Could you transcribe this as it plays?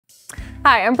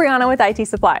Hi, I'm Brianna with IT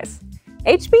Supplies.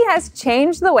 HP has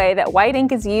changed the way that white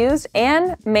ink is used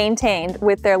and maintained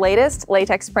with their latest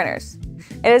latex printers.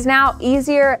 It is now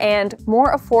easier and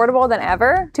more affordable than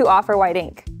ever to offer white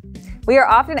ink. We are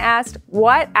often asked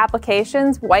what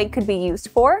applications white could be used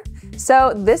for,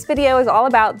 so this video is all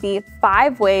about the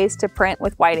 5 ways to print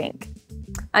with white ink.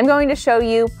 I'm going to show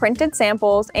you printed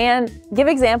samples and give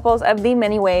examples of the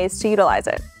many ways to utilize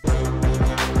it.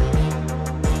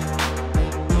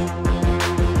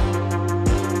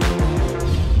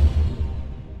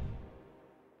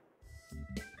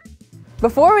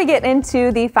 Before we get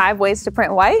into the 5 ways to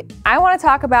print white, I want to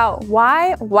talk about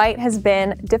why white has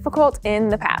been difficult in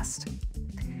the past.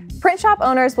 Print shop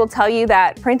owners will tell you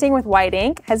that printing with white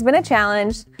ink has been a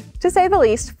challenge, to say the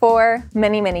least, for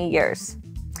many years.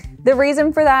 The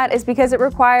reason for that is because it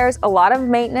requires a lot of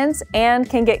maintenance and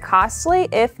can get costly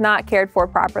if not cared for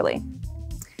properly.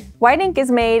 White ink is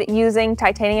made using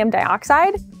titanium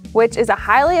dioxide, which is a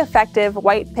highly effective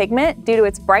white pigment due to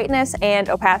its brightness and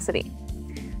opacity.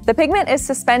 The pigment is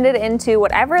suspended into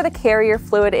whatever the carrier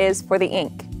fluid is for the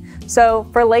ink. So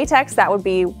for latex, that would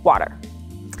be water.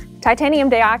 Titanium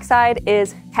dioxide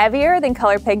is heavier than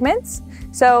color pigments,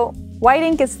 so white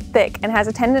ink is thick and has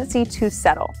a tendency to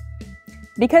settle.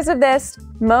 Because of this,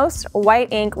 most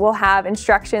white ink will have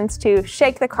instructions to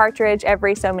shake the cartridge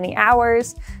every so many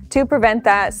hours to prevent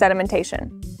that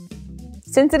sedimentation.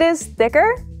 Since it is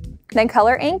thicker than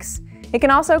color inks, it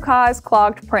can also cause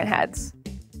clogged print heads.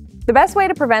 The best way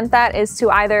to prevent that is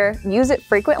to either use it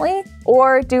frequently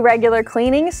or do regular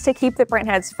cleanings to keep the print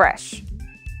heads fresh.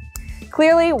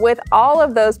 Clearly, with all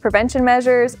of those prevention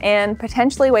measures and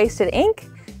potentially wasted ink,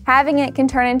 having it can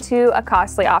turn into a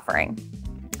costly offering.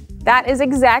 That is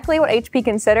exactly what HP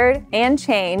considered and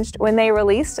changed when they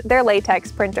released their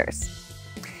latex printers.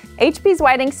 HP's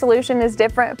WHing Solution is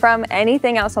different from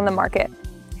anything else on the market.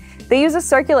 They use a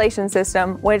circulation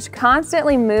system which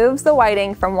constantly moves the white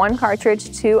ink from one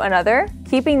cartridge to another,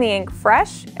 keeping the ink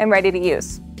fresh and ready to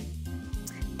use.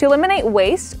 To eliminate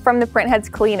waste from the print heads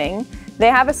cleaning, they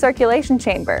have a circulation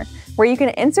chamber where you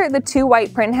can insert the 2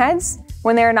 white print heads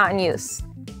when they are not in use.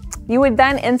 You would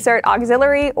then insert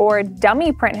auxiliary or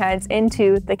dummy print heads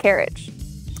into the carriage.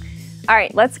 All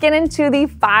right, let's get into the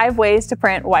 5 ways to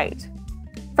print white.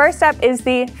 First up is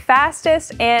the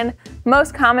fastest and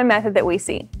most common method that we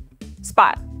see.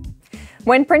 Spot.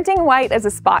 When printing white as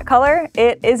a spot color,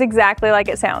 it is exactly like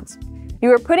it sounds.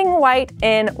 You are putting white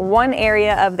in one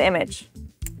area of the image.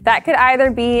 That could either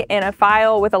be in a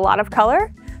file with a lot of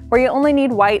color, where you only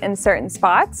need white in certain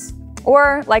spots,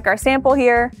 or like our sample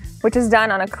here, which is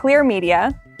done on a clear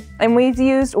media, and we've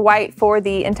used white for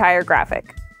the entire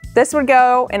graphic. This would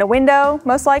go in a window,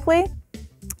 most likely.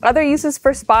 Other uses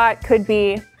for spot could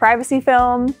be privacy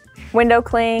film, window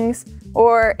clings,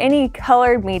 or any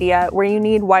colored media where you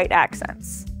need white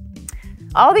accents.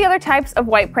 All the other types of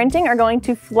white printing are going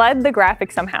to flood the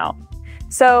graphic somehow.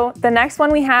 So the next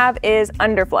one we have is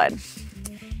underflood.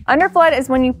 Underflood is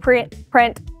when you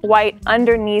print white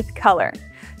underneath color.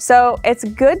 So it's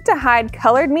good to hide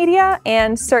colored media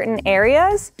and certain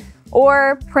areas,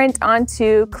 or print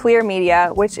onto clear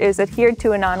media, which is adhered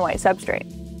to a non-white substrate.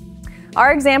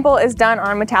 Our example is done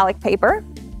on metallic paper.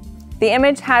 The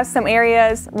image has some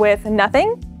areas with nothing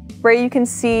where you can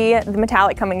see the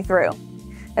metallic coming through,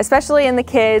 especially in the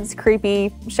kids'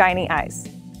 creepy, shiny eyes.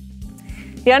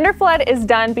 The underflood is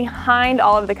done behind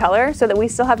all of the color so that we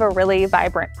still have a really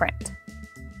vibrant print.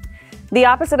 The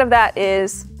opposite of that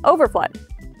is overflood.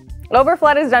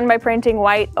 Overflood is done by printing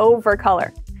white over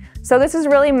color. So this is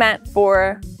really meant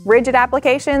for rigid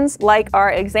applications like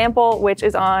our example, which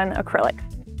is on acrylic.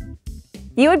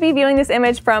 You would be viewing this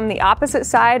image from the opposite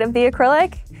side of the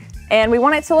acrylic, and we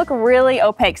want it to look really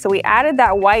opaque, so we added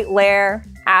that white layer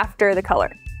after the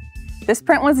color. This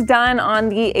print was done on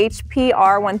the HP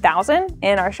R1000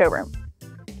 in our showroom.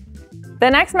 The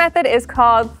next method is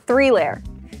called 3-layer.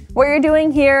 What you're doing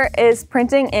here is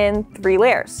printing in 3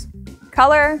 layers: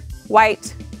 color,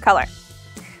 white, color.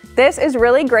 This is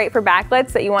really great for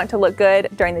backlights that you want to look good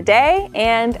during the day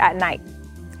and at night.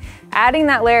 Adding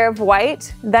that layer of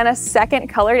white, then a second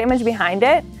colored image behind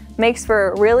it, makes for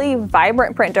a really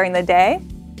vibrant print during the day.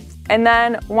 And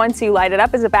then once you light it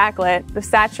up as a backlit, the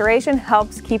saturation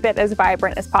helps keep it as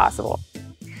vibrant as possible.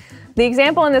 The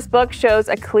example in this book shows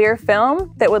a clear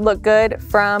film that would look good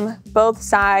from both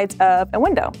sides of a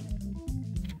window.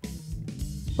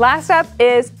 Last up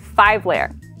is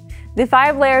 5-layer. The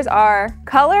 5 layers are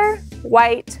color,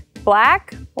 white,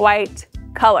 black, white,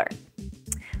 color.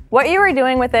 What you are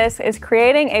doing with this is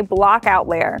creating a blockout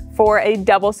layer for a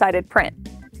double-sided print.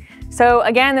 So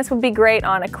again, this would be great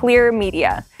on a clear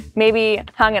media. maybe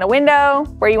hung in a window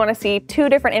where you want to see two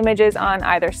different images on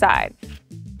either side.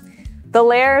 The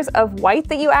layers of white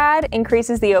that you add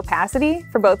increases the opacity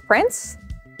for both prints,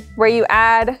 where you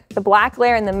add the black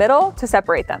layer in the middle to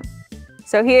separate them.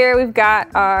 So here we've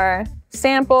got our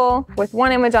sample with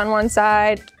one image on one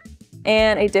side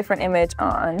and a different image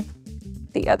on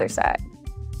the other side.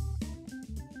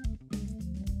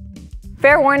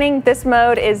 Fair warning, this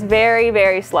mode is very,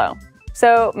 very slow.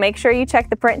 So make sure you check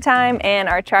the print time and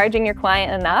are charging your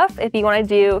client enough if you want to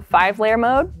do 5-layer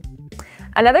mode.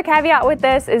 Another caveat with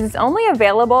this is it's only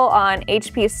available on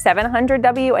HPs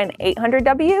 700W and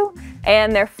 800W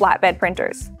and their flatbed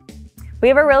printers. We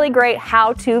have a really great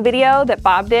how-to video that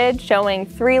Bob did showing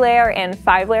 3-layer and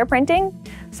 5-layer printing.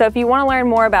 So if you want to learn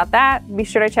more about that, be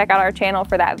sure to check out our channel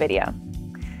for that video.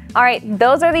 All right,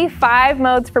 those are the 5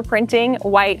 modes for printing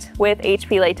white with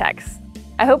HP Latex.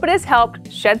 I hope it has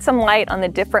helped shed some light on the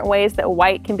different ways that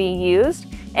white can be used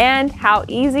and how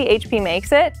easy HP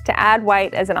makes it to add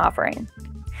white as an offering.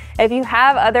 If you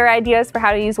have other ideas for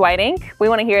how to use white ink, we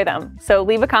want to hear them, so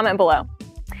leave a comment below.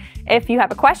 If you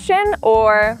have a question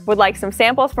or would like some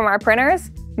samples from our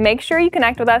printers, make sure you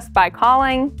connect with us by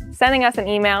calling, sending us an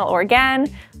email, or again,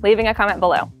 leaving a comment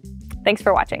below. Thanks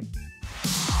for watching.